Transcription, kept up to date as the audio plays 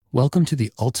Welcome to the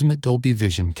ultimate Dolby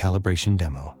Vision calibration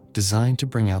demo, designed to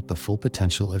bring out the full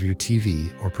potential of your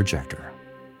TV or projector.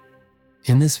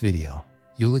 In this video,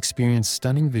 you'll experience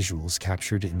stunning visuals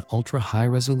captured in ultra-high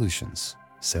resolutions,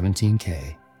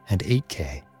 17K and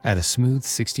 8K, at a smooth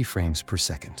 60 frames per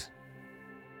second.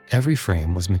 Every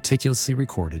frame was meticulously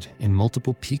recorded in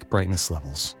multiple peak brightness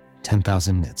levels: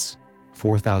 10,000 nits,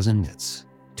 4,000 nits,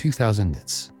 2,000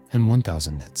 nits, and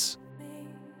 1,000 nits.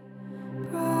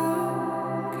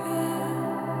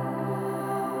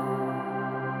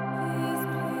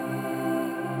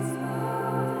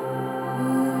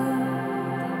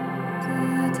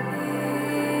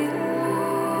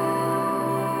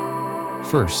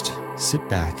 First, sit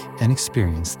back and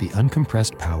experience the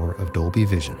uncompressed power of Dolby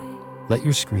Vision. Let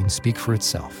your screen speak for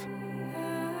itself.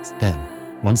 Then,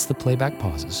 once the playback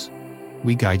pauses,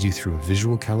 we guide you through a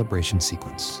visual calibration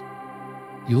sequence.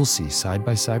 You'll see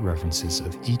side-by-side references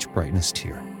of each brightness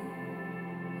tier.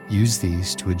 Use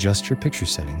these to adjust your picture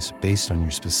settings based on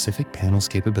your specific panel's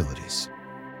capabilities.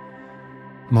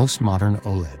 Most modern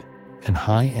OLED and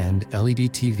high-end LED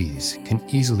TVs can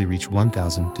easily reach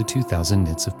 1,000 to 2,000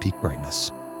 nits of peak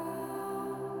brightness.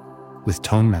 With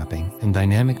tone mapping and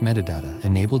dynamic metadata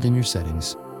enabled in your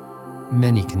settings,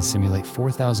 many can simulate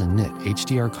 4,000 nit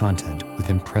HDR content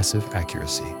with impressive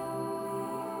accuracy.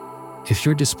 If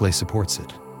your display supports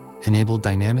it, enable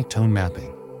dynamic tone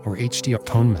mapping or HDR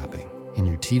tone mapping in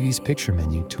your TV's picture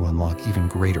menu to unlock even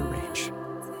greater range.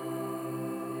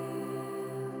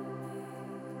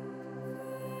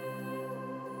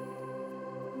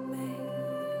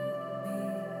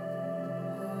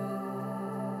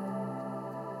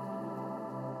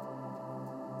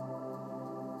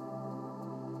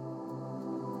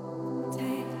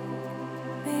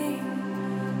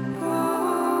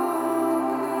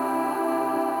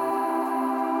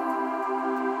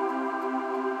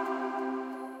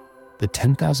 The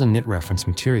 10,000 nit reference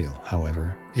material,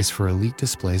 however, is for elite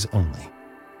displays only,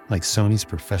 like Sony's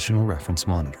professional reference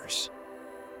monitors.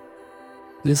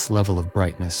 This level of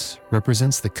brightness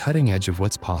represents the cutting edge of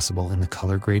what's possible in the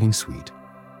color grading suite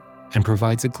and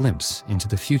provides a glimpse into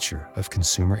the future of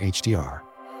consumer HDR.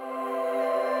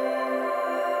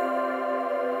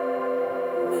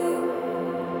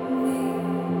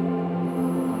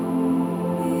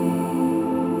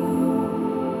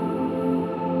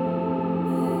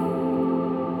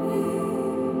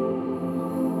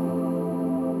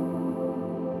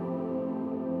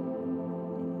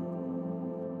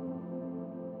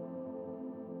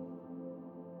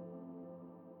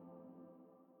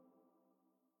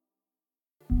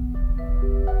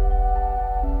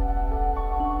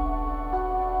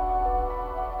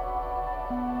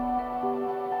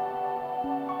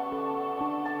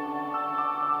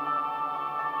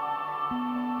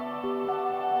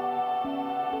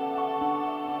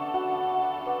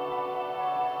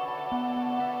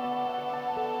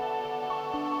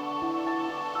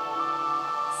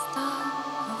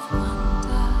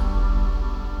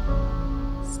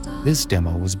 This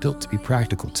demo was built to be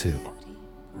practical too.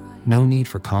 No need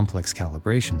for complex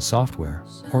calibration software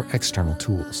or external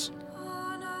tools.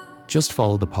 Just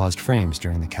follow the paused frames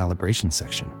during the calibration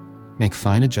section. Make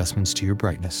fine adjustments to your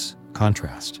brightness,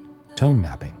 contrast, tone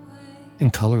mapping,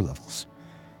 and color levels,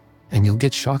 and you'll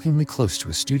get shockingly close to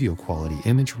a studio quality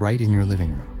image right in your living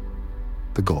room.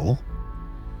 The goal?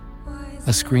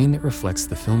 A screen that reflects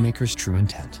the filmmaker's true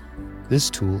intent. This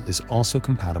tool is also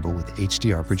compatible with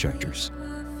HDR projectors.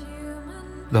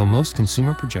 Though most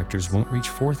consumer projectors won't reach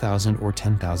 4,000 or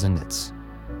 10,000 nits,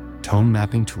 tone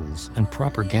mapping tools and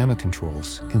proper gamma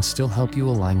controls can still help you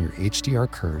align your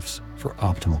HDR curves for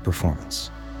optimal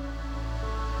performance.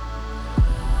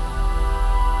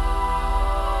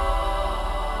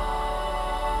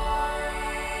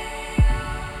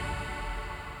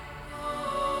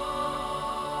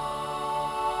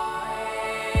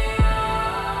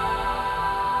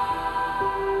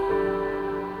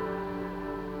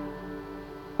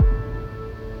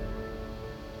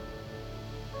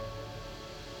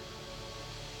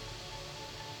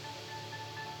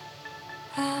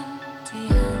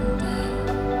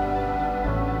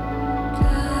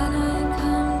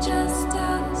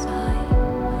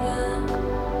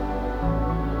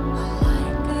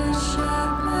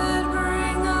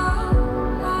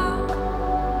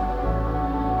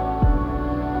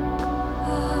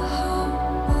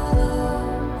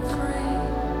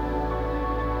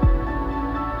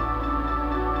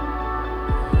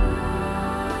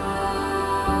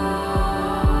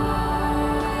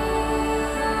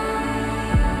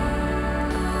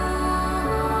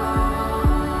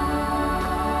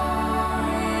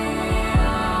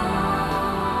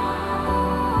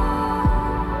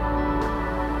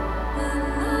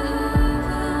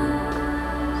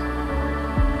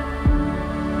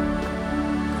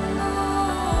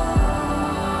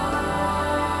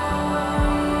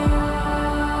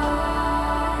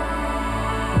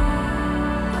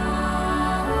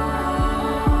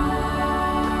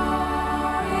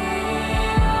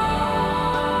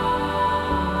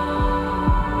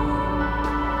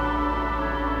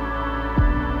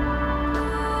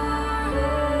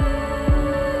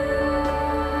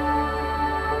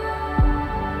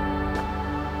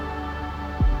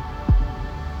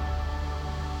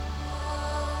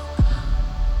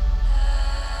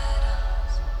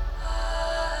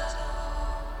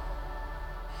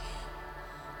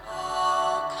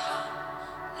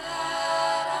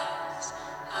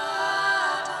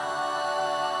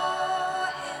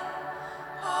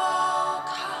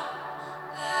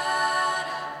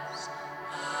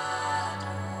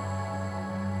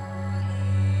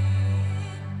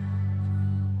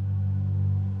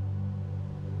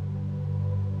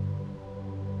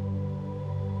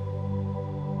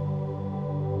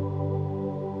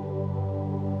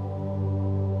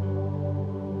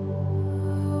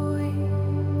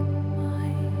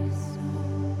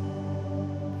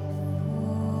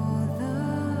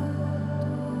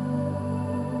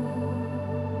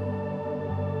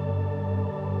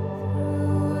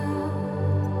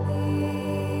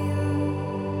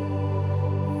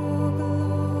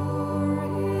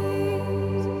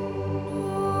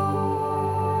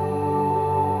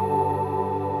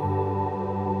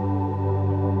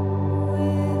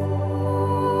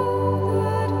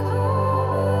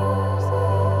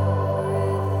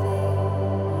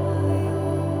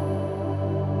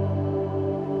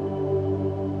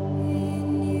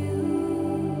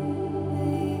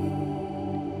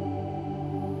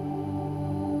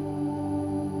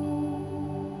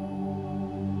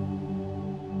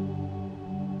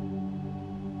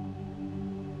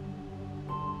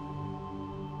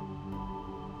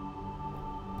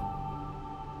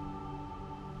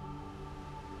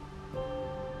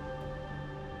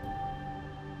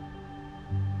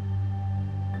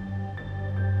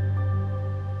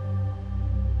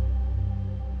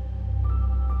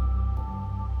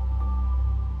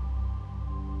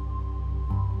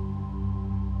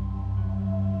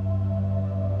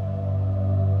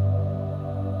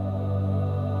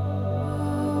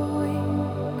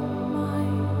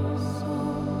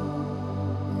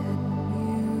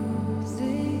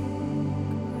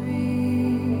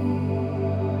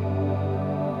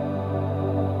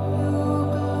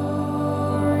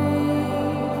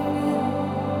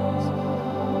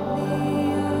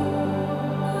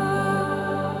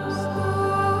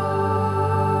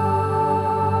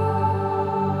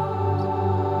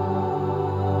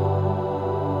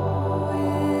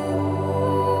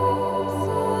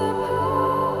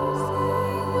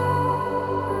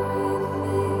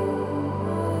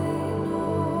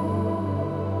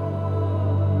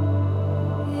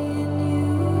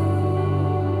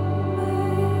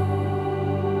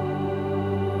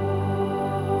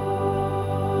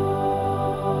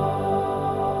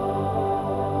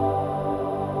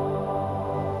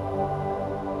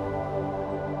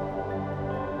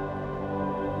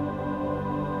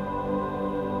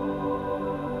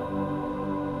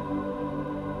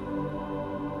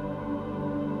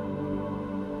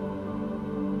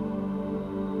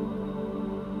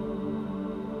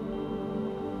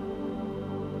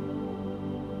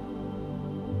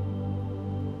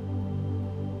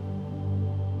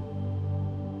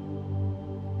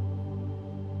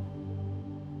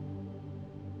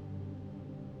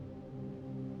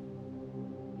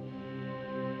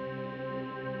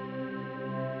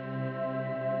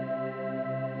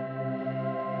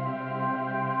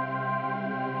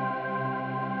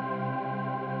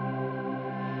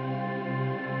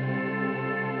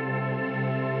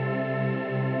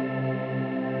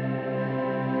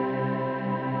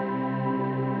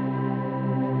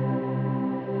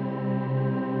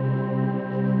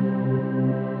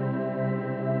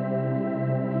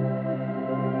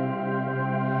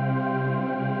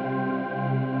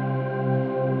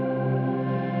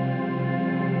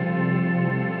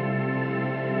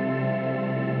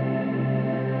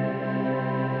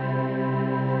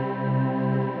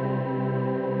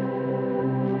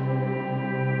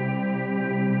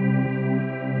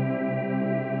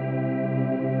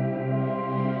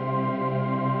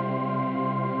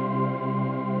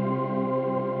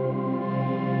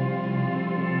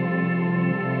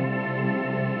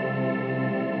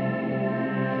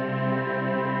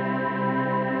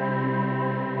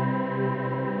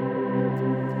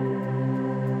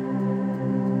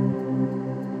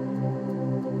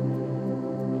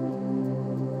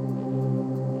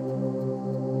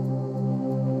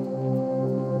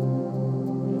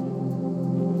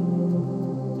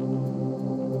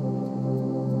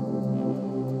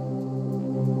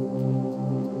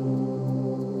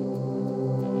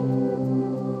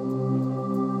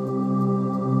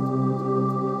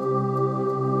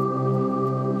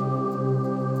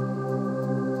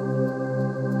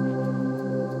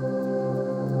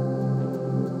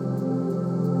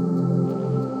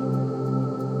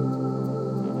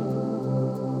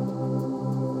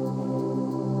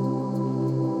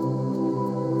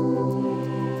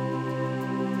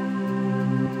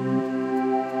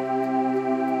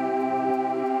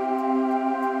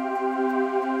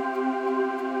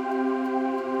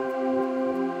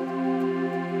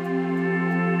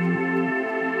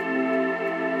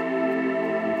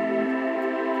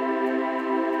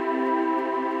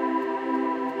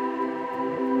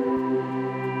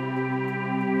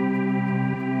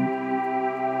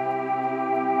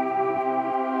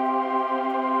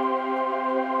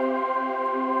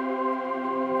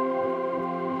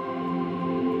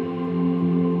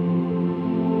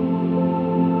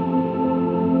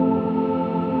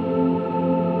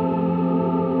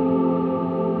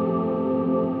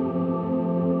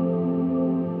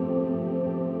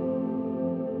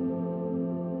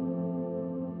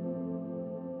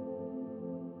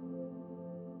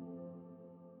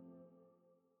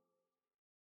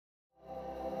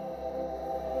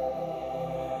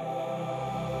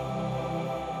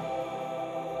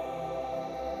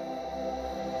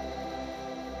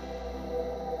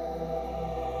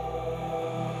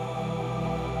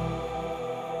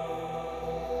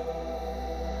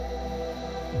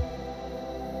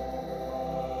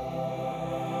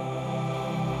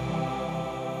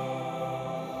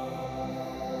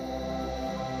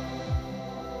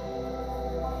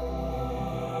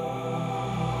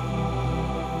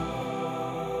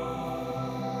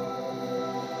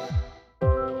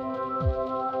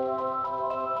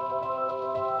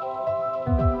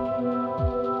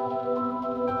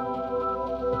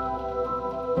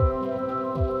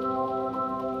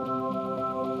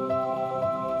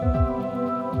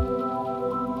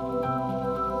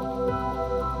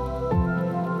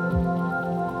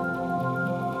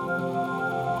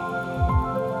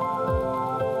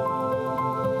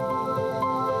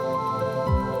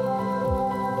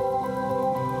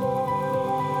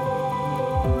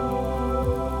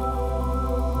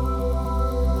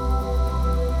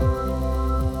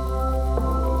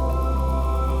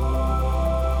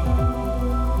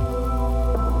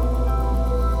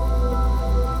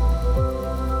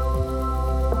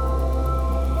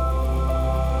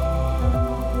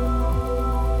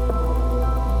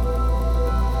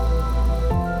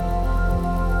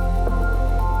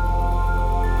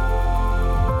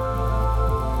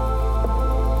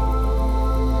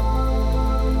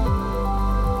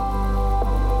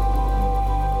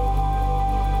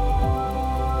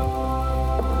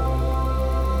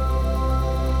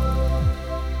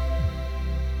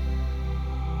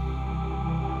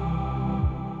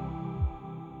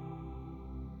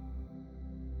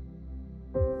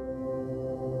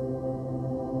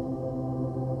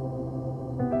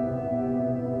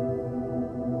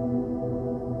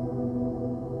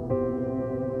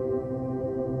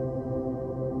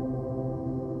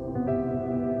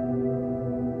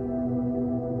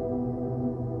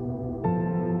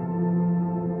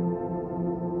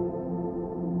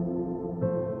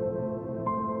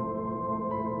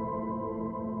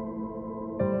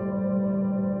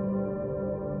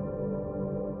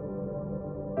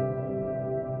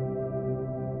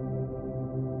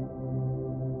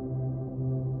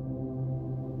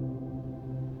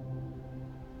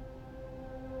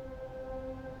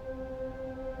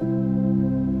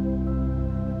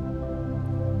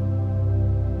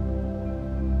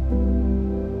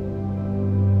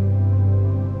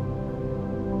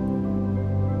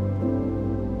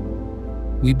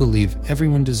 We believe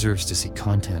everyone deserves to see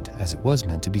content as it was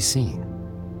meant to be seen.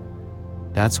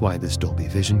 That's why this Dolby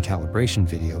Vision calibration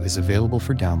video is available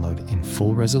for download in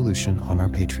full resolution on our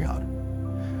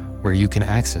Patreon, where you can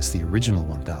access the original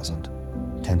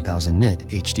 1000, 10,000 nit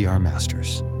HDR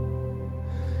masters.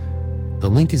 The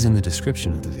link is in the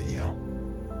description of the video.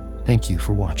 Thank you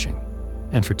for watching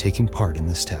and for taking part in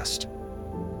this test.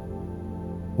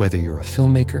 Whether you're a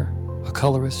filmmaker, a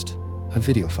colorist, a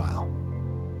videophile,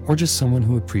 or just someone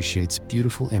who appreciates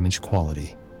beautiful image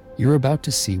quality, you're about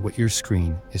to see what your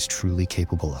screen is truly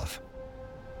capable of.